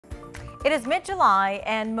It is mid-July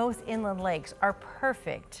and most inland lakes are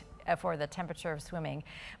perfect for the temperature of swimming,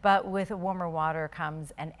 but with warmer water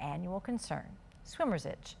comes an annual concern: swimmer's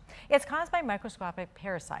itch. It's caused by microscopic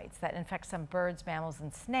parasites that infect some birds, mammals,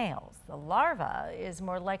 and snails. The larva is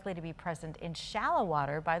more likely to be present in shallow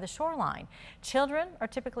water by the shoreline. Children are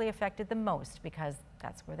typically affected the most because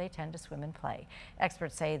that's where they tend to swim and play.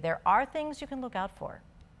 Experts say there are things you can look out for.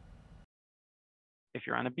 If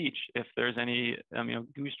you're on a beach, if there's any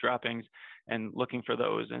goose droppings, and looking for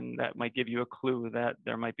those, and that might give you a clue that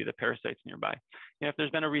there might be the parasites nearby. If there's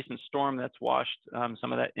been a recent storm that's washed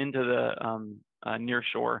some of that into the near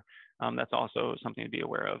shore, that's also something to be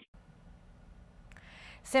aware of.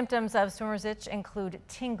 Symptoms of swimmer's itch include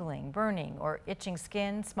tingling, burning, or itching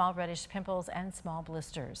skin, small reddish pimples, and small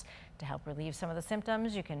blisters. To help relieve some of the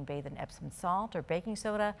symptoms, you can bathe in Epsom salt or baking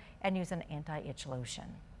soda and use an anti-itch lotion.